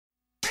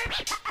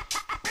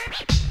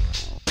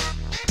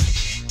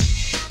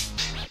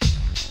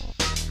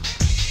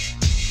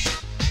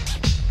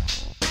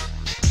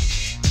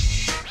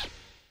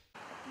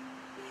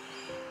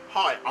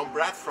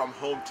Brad from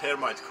Home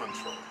Termite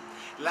Control.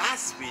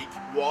 Last week,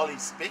 while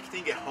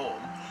inspecting a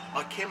home,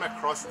 I came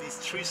across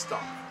this tree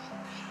stump.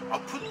 I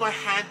put my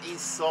hand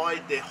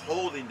inside the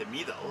hole in the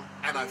middle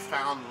and I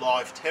found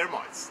live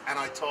termites. And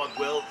I thought,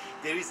 well,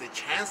 there is a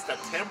chance that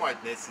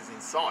termite nest is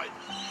inside.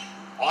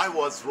 I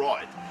was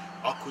right.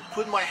 I could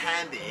put my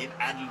hand in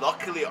and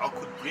luckily I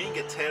could bring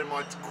a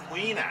termite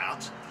queen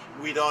out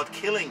without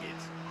killing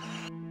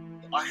it.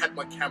 I had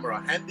my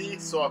camera handy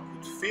so I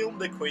could film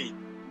the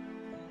queen.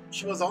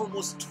 She was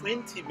almost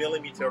 20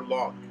 millimeters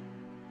long.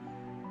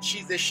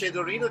 She's a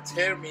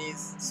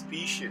schedorhinotermes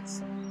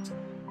species.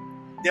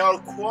 They are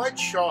quite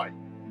shy.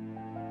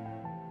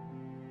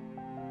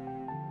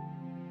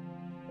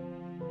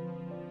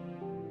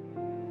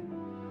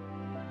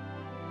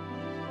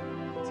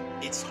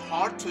 It's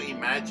hard to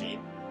imagine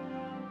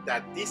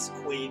that this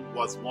queen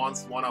was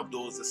once one of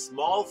those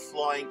small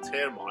flying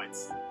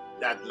termites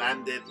that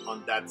landed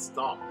on that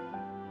stump.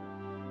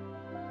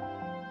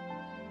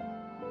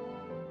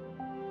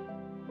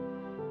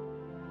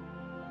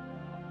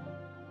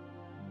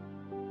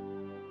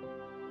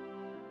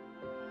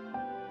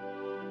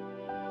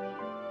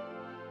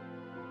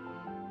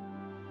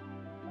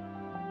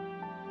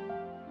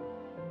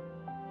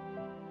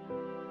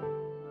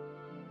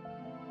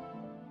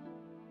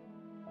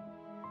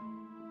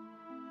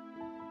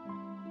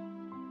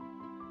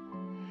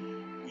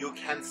 You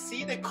can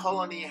see the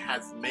colony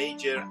has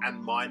major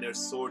and minor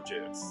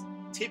soldiers,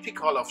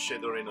 typical of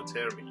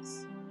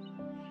schedorhinotermes.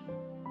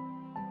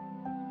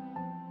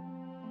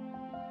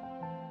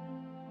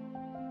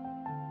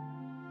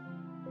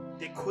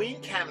 The queen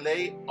can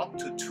lay up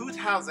to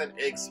 2,000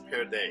 eggs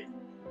per day.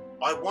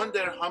 I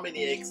wonder how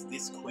many eggs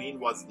this queen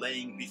was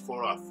laying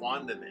before I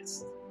found the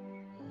nest.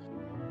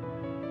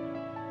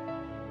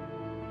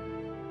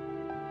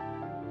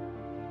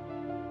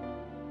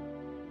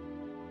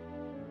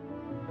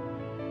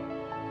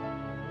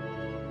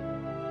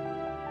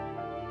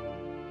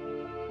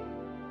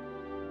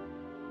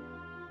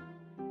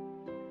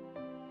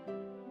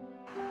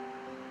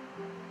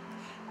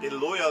 The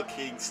loyal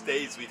king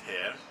stays with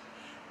her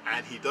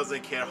and he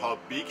doesn't care how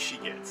big she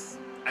gets.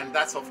 And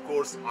that's of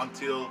course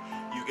until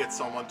you get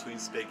someone to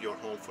inspect your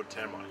home for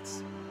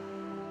termites.